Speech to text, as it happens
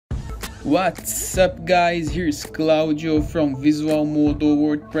What's up guys, here's Claudio from Visual Modo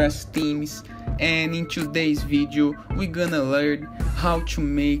WordPress themes, and in today's video we're gonna learn how to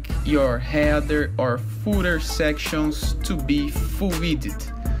make your header or footer sections to be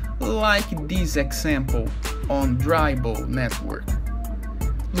full-width, like this example on Dribbble network.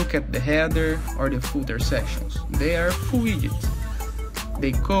 Look at the header or the footer sections, they are full-width.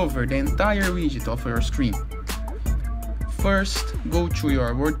 They cover the entire widget of your screen. First, go to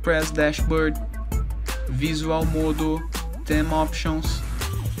your WordPress dashboard, Visual Modo, Theme Options,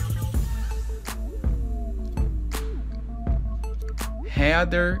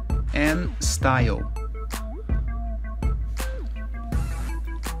 Header and Style.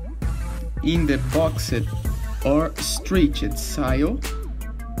 In the boxed or stretched style,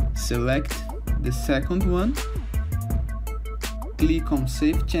 select the second one, click on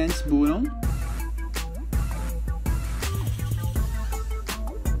Save Changes button,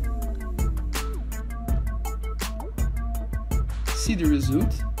 see the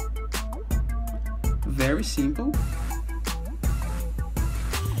result. Very simple.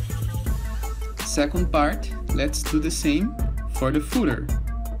 Second part, let's do the same for the footer.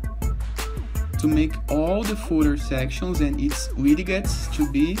 To make all the footer sections and its widgets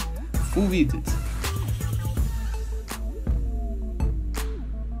to be full width.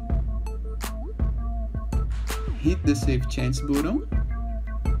 Hit the Save Changes button,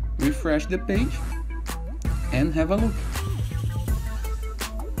 refresh the page, and have a look.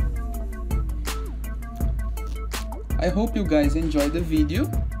 I hope you guys enjoyed the video.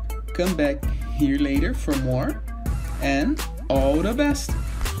 Come back here later for more, and all the best!